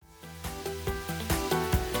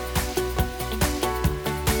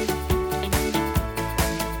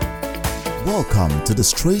Welcome to the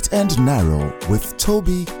Straight and Narrow with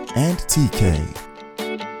Toby and TK.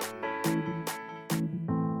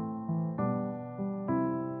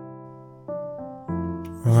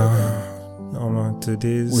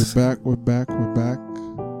 Today's we're back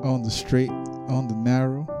on the straight, on the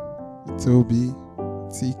narrow. Toby,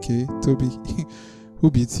 TK, Toby, who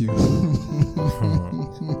beats you?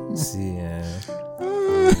 See,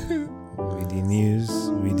 with the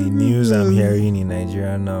news I'm hearing in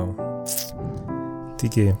Nigeria now.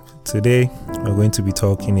 TK, today we're going to be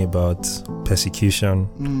talking about persecution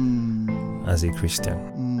as a Christian.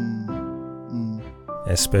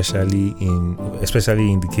 Especially in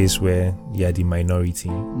the case where you're the minority.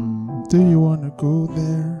 Do you want to go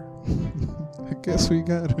there? I guess we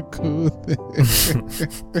gotta go there.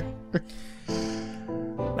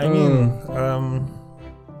 I mean,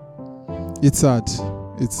 it's sad.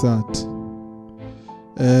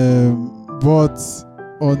 But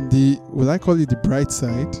on the, will I call it the bright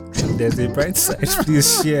side? There's a bright side.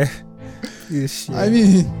 Please share. I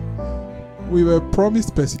mean, we were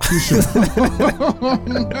promised persecution.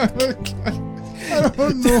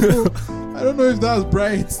 I don't know if that's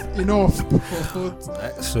bright enough.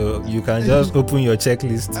 So you can just open your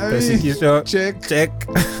checklist. Persecution. Check.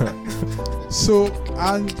 So,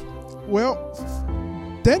 and well,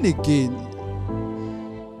 then again,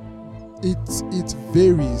 it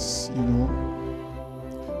varies,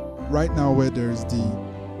 Right now, where there's the,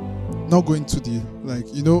 not going to the,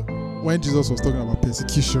 when Jesus was talking about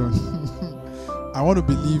persecution, I want to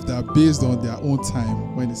believe that based on their own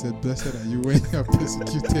time, when he said, "Blessed are you when you are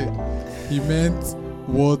persecuted," he meant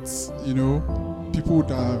what, people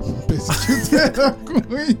that are persecuted are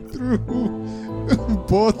going through.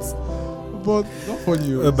 but not for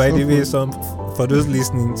you. By the way, for those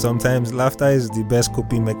listening, sometimes laughter is the best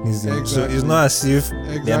coping mechanism. Exactly. So it's not as if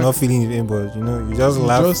they're not feeling it, but you just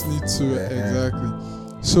laugh. You just need to exactly.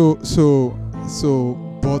 So,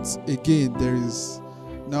 but again, there is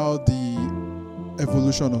now the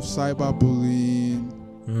evolution of cyberbullying.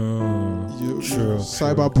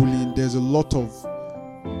 Cyberbullying. There's a lot of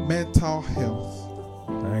mental health.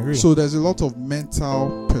 I agree. So there's a lot of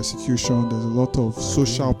mental persecution. There's a lot of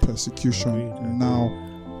social persecution now.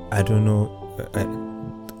 I don't know.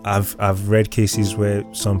 I've read cases where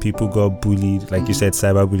some people got bullied, like you said,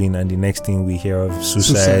 cyberbullying, and the next thing we hear of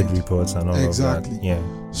suicide reports and all of that. Yeah.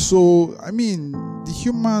 So I mean, the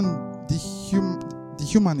human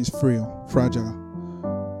is fragile,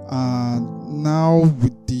 and now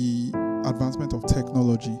with the advancement of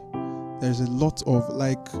technology, there's a lot of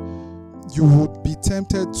you would be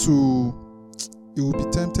tempted to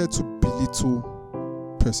belittle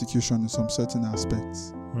persecution in some certain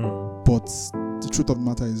aspects. But the truth of the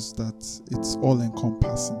matter is that it's all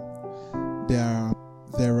encompassing.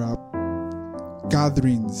 There are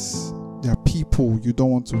gatherings, there are people you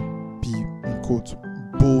don't want to be, in quote,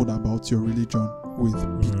 bold about your religion with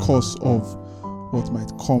because of what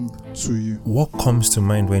might come to you. What comes to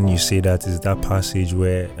mind when you say that is that passage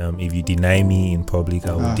where if you deny me in public,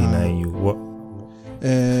 I will deny you. What?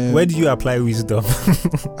 Where do you apply wisdom?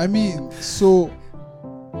 I mean, so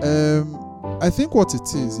I think what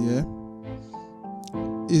it is,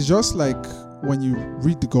 is just like when you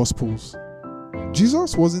read the Gospels.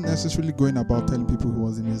 Jesus wasn't necessarily going about telling people who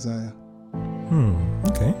was the Messiah.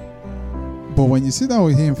 Okay. But when you sit down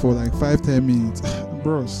with him for 5-10 minutes,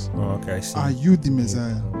 bros, I see. Are you the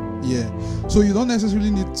Messiah? Yeah. So you don't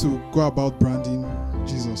necessarily need to go about branding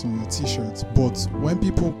Jesus on your t-shirts, but when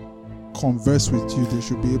people converse with you, they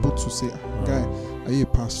should be able to say, "Guy, are you a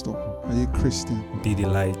pastor? Are you a Christian? Be the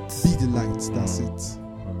light. Be the light." That's it.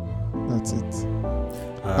 That's it.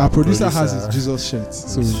 Our producer has his Jesus shirt,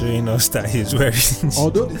 so he's showing us that he's wearing.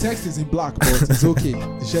 Although the text is in black, but it's okay.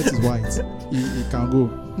 The shirt is white. It can go.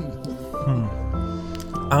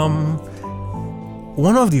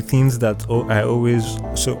 One of the things that I always,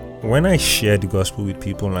 so when I share the gospel with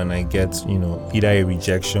people and I get either a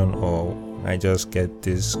rejection or I just get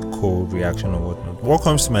this cold reaction or whatnot, what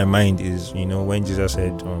comes to my mind is when Jesus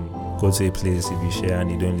said go to a place, if you share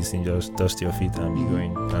and you don't listen, just dust your feet and be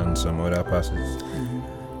going, and some other passages.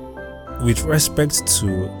 With respect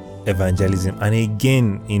to evangelism, and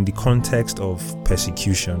again in the context of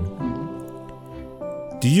persecution,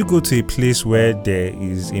 do you go to a place where there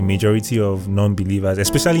is a majority of non-believers,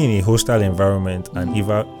 especially in a hostile environment, and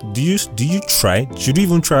do you try? Should you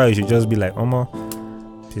even try, or you should just be like,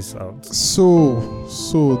 peace out? So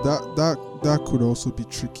that could also be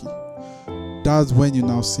tricky. That's when you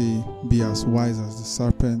now say, be as wise as the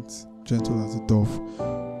serpent, gentle as the dove.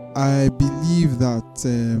 I believe that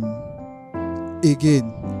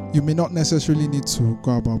again, you may not necessarily need to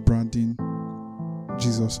go about branding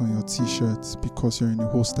Jesus on your t-shirt because you're in a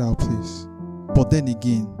hostile place. But then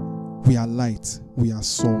again, we are light, we are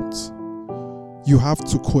salt. You have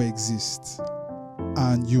to coexist,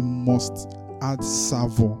 and you must add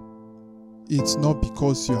savor. It's not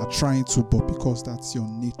because you are trying to, but because that's your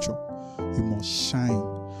nature. You must shine.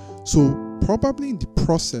 So probably in the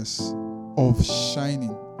process of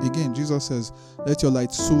shining, again, Jesus says, let your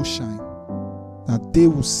light so shine that they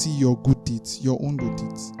will see your good deeds, your own good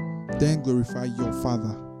deeds, then glorify your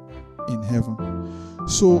Father in heaven.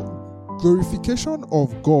 So glorification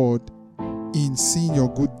of God in seeing your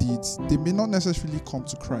good deeds, they may not necessarily come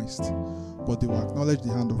to Christ, but they will acknowledge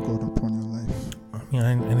the hand of God upon your life. Yeah,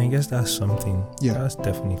 and I guess that's something. Yeah. That's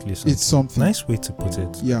definitely something. It's something. Nice way to put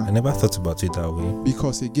it. Yeah. I never thought about it that way.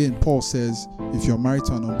 Because again, Paul says, if you're married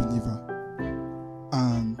to an unbeliever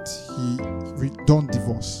and don't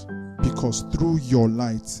divorce, because through your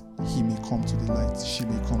light, he may come to the light, she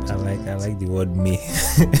may come to the light. I like the word may.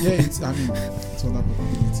 Yeah, it's on that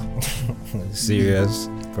probability. Serious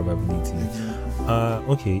probability.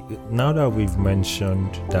 Okay, now that we've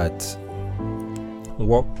mentioned that,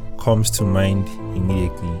 what comes to mind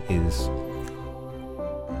immediately is,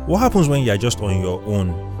 what happens when you're just on your own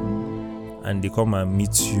and they come and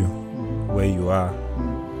meet you where you are?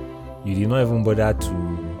 You did not even bother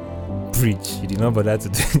to preach, you did not bother to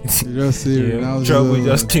do anything. You just say trouble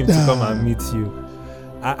just came to come and meet you.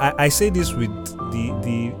 I say this with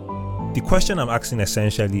the question I'm asking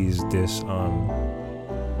essentially is this: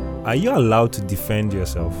 are you allowed to defend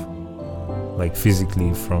yourself, like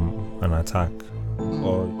physically, from an attack?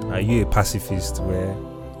 Or are you a pacifist where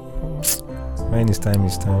when it's time,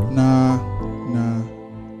 it's time? Nah.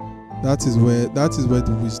 That is where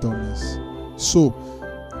the wisdom is. So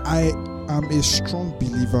I am a strong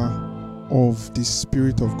believer of the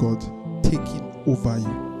Spirit of God taking over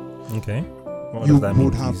you. Okay. What You does that mean,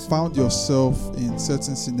 would have please? found yourself in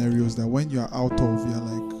certain scenarios that when you are out of, you're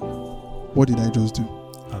like, what did I just do?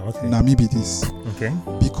 Okay. Now maybe this. Okay.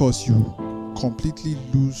 Because you completely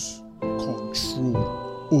lose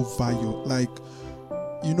control over your, like,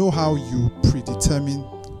 you know how you predetermine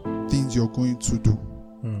things you're going to do,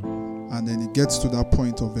 and then it gets to that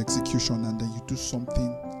point of execution, and then you do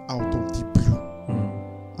something out of the blue,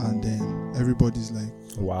 and then everybody's like,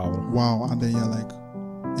 wow, and then you're like,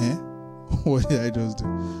 what did I just do?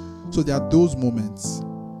 So there are those moments,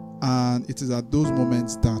 and it is at those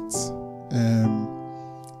moments that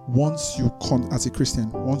once you as a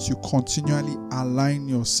Christian, once you continually align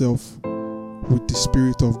yourself with the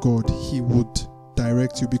Spirit of God, He would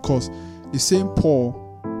direct you. Because the same Paul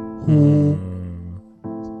who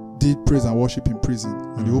did praise and worship in prison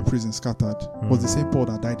and the whole prison scattered was the same Paul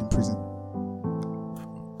that died in prison.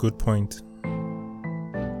 Good point.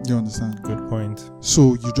 You understand? Good point.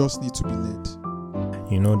 So you just need to be led.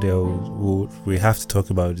 You know, we have to talk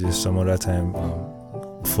about this some other time.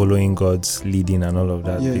 Following God's leading and all of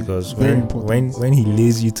that, because when He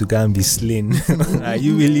lays you to go and be slain, are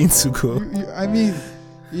you willing to go? I mean,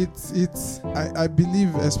 I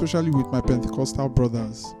believe, especially with my Pentecostal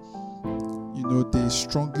brothers, you know, they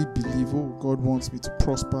strongly believe, oh, God wants me to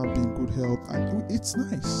prosper, be in good health, and it's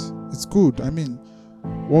nice, it's good. I mean,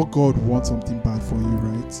 what God wants something bad for you,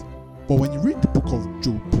 right? But when you read the book of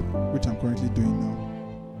Job, which I'm currently doing now,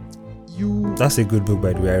 that's a good book,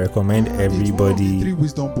 by the way. I recommend everybody. It's one of the 3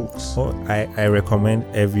 wisdom books. I recommend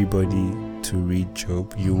everybody to read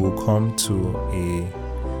Job. You will come to a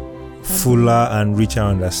fuller and richer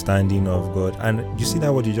understanding of God. And you see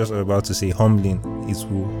that what you just were about to say, humbling, it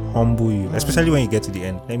will humble you, especially when you get to the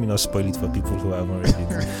end. Let me not spoil it for people who haven't read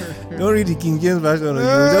it. Don't read the King James version, or you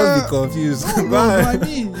will just be confused.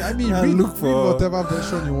 I mean, read whatever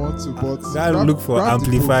version you want to, but look for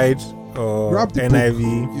amplified or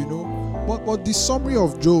NIV. Book, you know. But the summary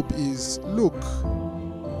of Job is, look,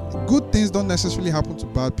 good things don't necessarily happen to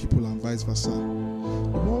bad people and vice versa.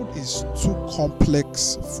 The world is too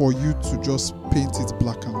complex for you to just paint it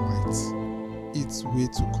black and white. It's way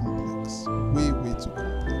too complex. Way too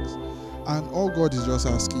complex. And all God is just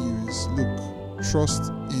asking you is, look,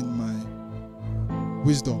 trust in my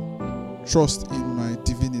wisdom. Trust in my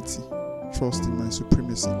divinity. Trust in my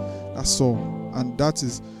supremacy. That's all. And that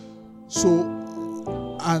is so.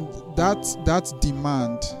 And that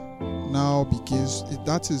demand now begins.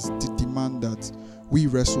 That is the demand that we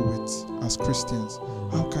wrestle with as Christians.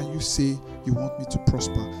 How can you say you want me to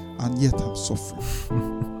prosper and yet I'm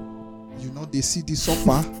suffering? You know, they see the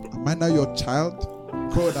suffer. Am I not your child?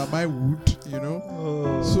 God, am I wood? You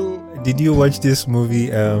know. So did you watch this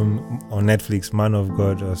movie on Netflix, Man of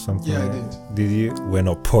God or something? Yeah, I did. Did you? We're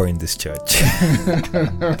not poor in this church.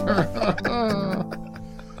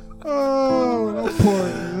 We're not poor.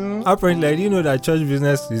 You know. Apparently, I didn't know that church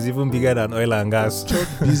business is even bigger than oil and gas. Church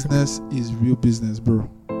business is real business, bro.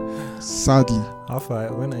 Sadly. How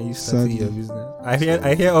far? When are you starting your business? I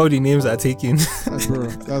hear all the names are taken. Bro,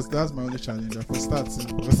 that's my only challenge. I can start,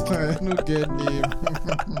 but I don't get name.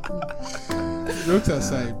 Jokes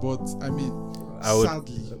aside, but I mean,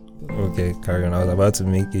 sadly. Okay, carry on. I was about to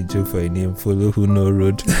make a joke for a name. Follow who know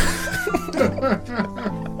road.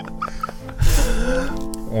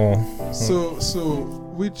 So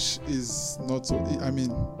which is not so. I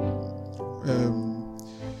mean,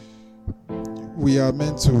 we are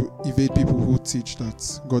meant to evade people who teach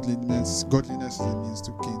that godliness is a means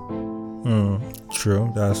to gain.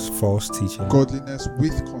 True, that's false teaching. Godliness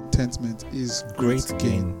with contentment is great gain.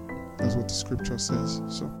 gain. That's what the scripture says.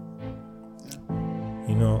 So, yeah.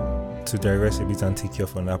 To digress a bit and take you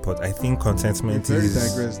off on that part, I think contentment very is.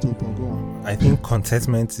 digressed, but go on. I think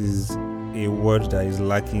contentment is a word that is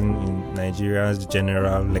lacking in Nigeria's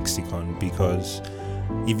general lexicon, because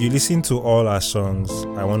if you listen to all our songs,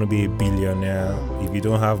 I want to be a billionaire. If you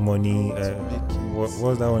don't have money,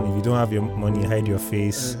 what's that one? If you don't have your money, hide your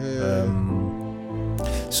face.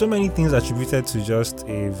 So many things attributed to just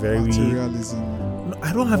a very materialism.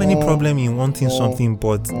 I don't have any problem in wanting something,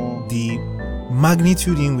 but the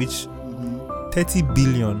magnitude in which 30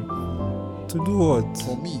 billion to do what?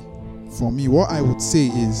 For me, what I would say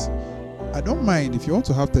is, I don't mind if you want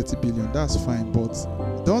to have 30 billion, that's fine, but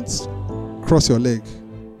don't cross your leg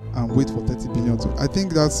and wait for 30 billion to. I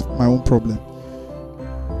think that's my own problem.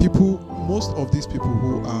 Most of these people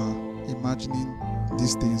who are imagining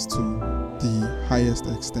these things to the highest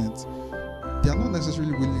extent, they are not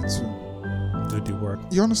necessarily willing to do the work.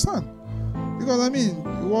 You understand? Because I mean,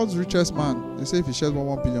 the world's richest man, they say if he shares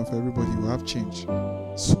 1 billion for everybody, he will have change.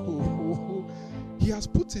 So he has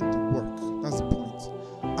put in the work. That's the point.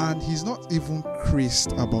 And he's not even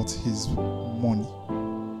crazed about his money.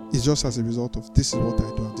 It's just as a result of this is what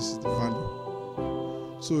I do and this is the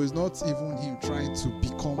value. So it's not even him trying to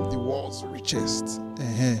become the world's richest.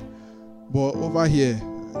 But over here,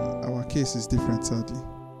 our case is different, sadly.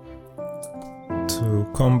 To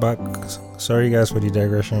come back, sorry guys for the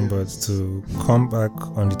digression, but to come back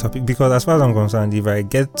on the topic, because as far as I'm concerned, if I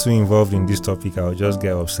get too involved in this topic, I'll just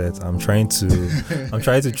get upset. I'm trying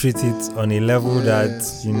to treat it on a level that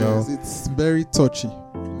it's very touchy,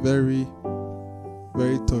 very,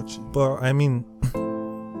 very touchy. But I mean,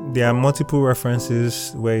 there are multiple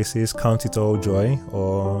references where it says count it all joy,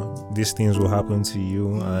 or these things will happen to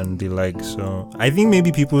you and the like. So I think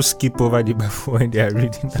maybe people skip over the Bible when they are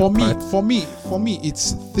reading that For me,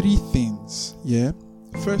 it's 3 things. Yeah.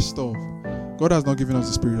 First off, God has not given us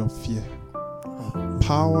the spirit of fear,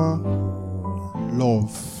 power,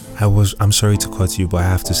 love. I'm sorry to cut you, but I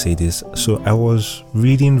have to say this. So I was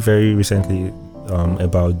reading very recently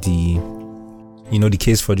about the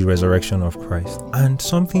case for the resurrection of Christ, and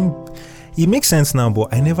something, it makes sense now,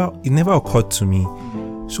 but it never occurred to me.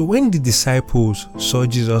 So when the disciples saw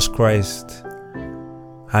Jesus Christ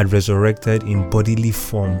had resurrected in bodily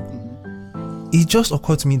form, it just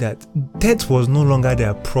occurred to me that death was no longer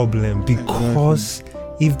their problem, because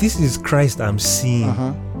if this is Christ I'm seeing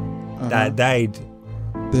that died,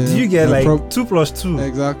 do you get 2 plus 2?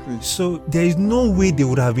 Exactly. So there is no way they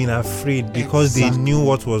would have been afraid, because they knew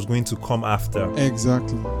what was going to come after.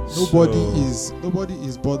 Exactly. Nobody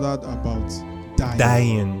is bothered about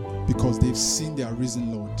dying because they've seen their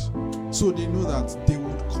risen Lord. So they know that they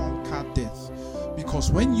would conquer death. Because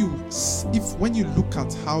when you look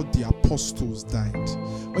at how the apostles died,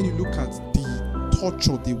 when you look at the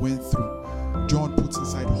torture they went through, John put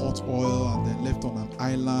inside hot oil and then left on an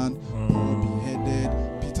island, Paul beheaded,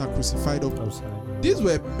 Peter crucified up. These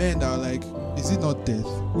were men that are like, is it not death?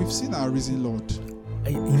 We've seen our risen Lord.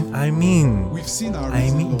 We've seen our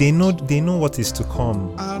risen Lord. They know what is to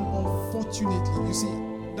come. And unfortunately, you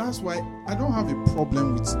see, that's why I don't have a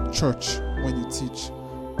problem with church when you teach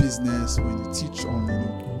business, when you teach on,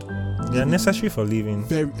 they are necessary for living.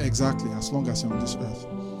 Very exactly, as long as you're on this earth.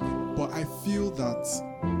 But I feel that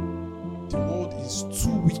the world is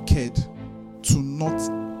too wicked to not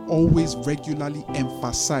always regularly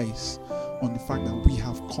emphasize on the fact that we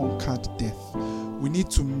have conquered death. We need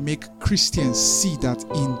to make Christians see that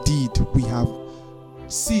indeed we have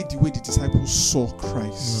see the way the disciples saw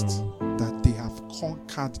Christ, that they have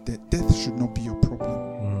conquered death. Death should not be your problem.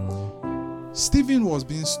 Stephen was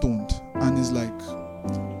being stoned and is like,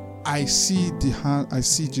 I see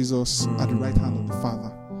Jesus at the right hand of the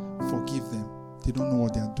Father. Forgive them. They don't know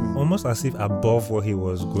what they are doing. Almost as if above what he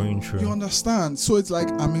was going through. You understand? So it's like,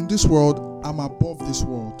 I'm in this world, I'm above this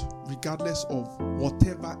world, regardless of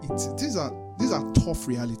whatever it is. These are tough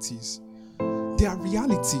realities. They are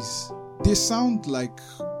realities. They sound like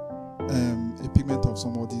a pigment of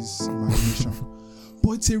somebody's imagination.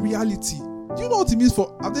 But it's a reality. Do you know what it means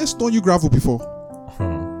have they stoned you gravel before?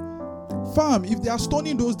 Fam, if they are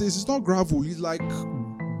stoning those days, it's not gravel, it's like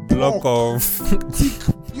block of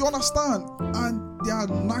thick. You understand? And they are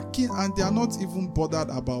knocking and they are not even bothered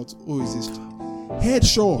about, is this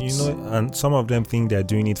headshots. And some of them think they're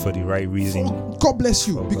doing it for the right reason. God bless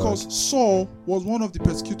you. Because God. Saul was one of the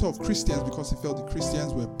persecutors of Christians because he felt the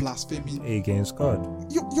Christians were blaspheming against God.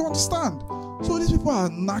 You understand? So these people are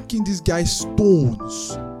knocking these guys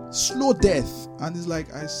stones, slow death, and it's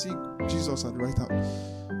like, I see Jesus at the right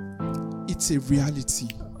hand. It's a reality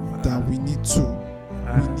that we need to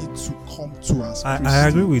come to as Christians. I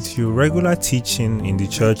agree with you. Regular teaching in the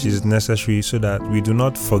church is necessary so that we do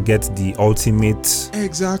not forget the ultimate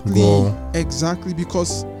goal. Exactly,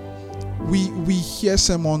 because we hear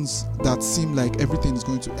sermons that seem like everything is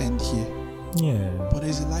going to end here. Yeah. But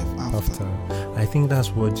there's a life after. I think that's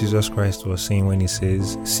what Jesus Christ was saying when he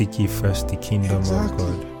says, seek ye first the kingdom of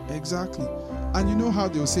God. Exactly. And you know how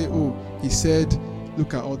they'll say, he said,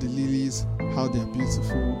 look at all the lilies, how they are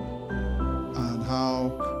beautiful, and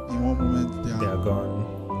how in one moment they are gone.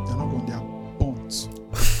 They're not gone, they are burnt.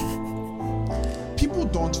 People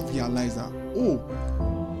don't realize that,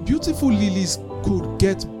 beautiful lilies could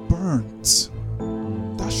get burnt.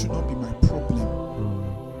 That should not be my problem.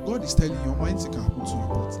 God is telling you, mighty can happen to you,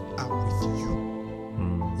 but I'm with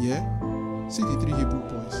you. Yeah? See the 3 Hebrew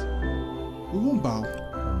boys. We won't bow.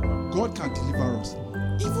 God can deliver us.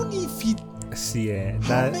 Even if he...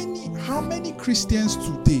 How many Christians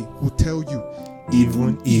today will tell you,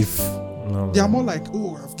 even if they are more like,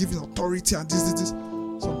 I've given authority and this.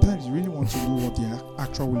 Sometimes you really want to know what the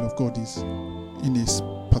actual will of God is in a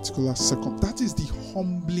particular second. That is the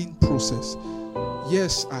humbling process.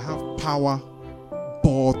 Yes, I have power,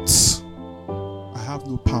 but I have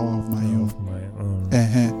no power of my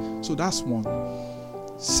own. So that's one.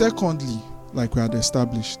 Secondly, like we had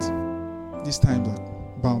established, these times are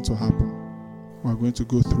bound to happen. We're going to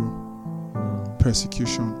go through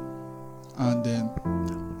persecution. And then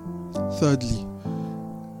thirdly,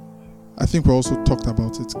 I think we also talked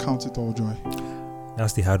about it, count it all joy.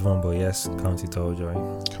 That's the hard one, but yes, count it all joy.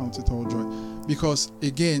 Count it all joy. Because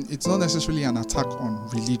again, it's not necessarily an attack on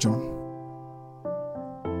religion.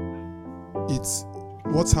 It's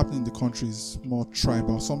what's happening in the country is more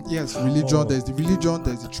tribal. Religion, there's the religion,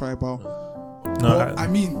 there's the tribal. No, I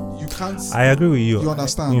mean, you can't. I agree with you. You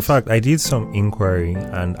understand? In fact, I did some inquiry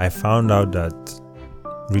and I found out that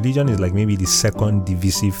religion is like maybe the second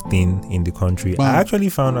divisive thing in the country. I actually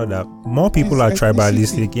found out that more people are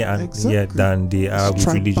tribalistic than they are with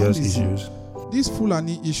religious issues. This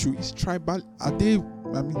Fulani issue is tribal.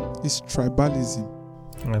 It's tribalism.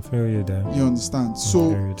 I feel you there. You understand?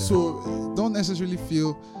 So don't necessarily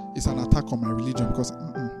feel it's an attack on my religion because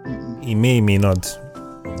it may not.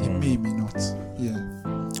 It may not.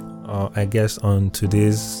 Yeah. I guess on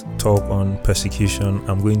today's talk on persecution,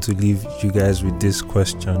 I'm going to leave you guys with this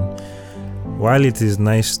question. While it is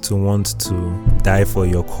nice to want to die for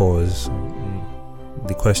your cause,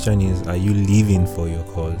 the question is, are you living for your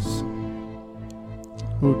cause?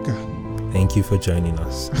 Okay. Thank you for joining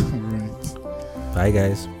us. All right. Bye,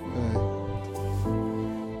 guys.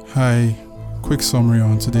 Hi. Quick summary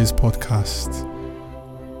on today's podcast.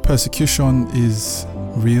 Persecution is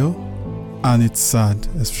real and it's sad,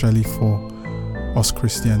 especially for us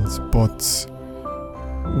Christians, but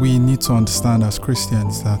we need to understand as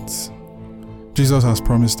Christians that Jesus has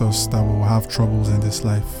promised us that we will have troubles in this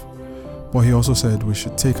life, but he also said we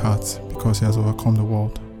should take heart because he has overcome the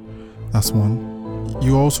world. That's one.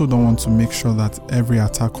 You also don't want to make sure that every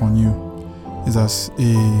attack on you is as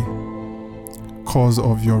a cause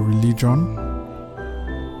of your religion,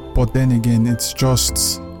 but then again, it's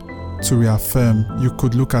just to reaffirm. You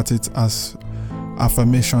could look at it as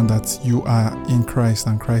affirmation that you are in Christ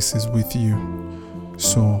and Christ is with you.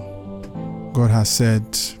 So God has said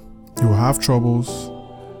you will have troubles,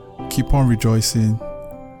 keep on rejoicing,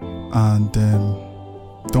 and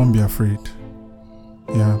don't be afraid.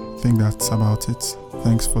 I think that's about it.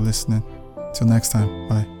 Thanks for listening. Till next time.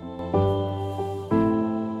 Bye.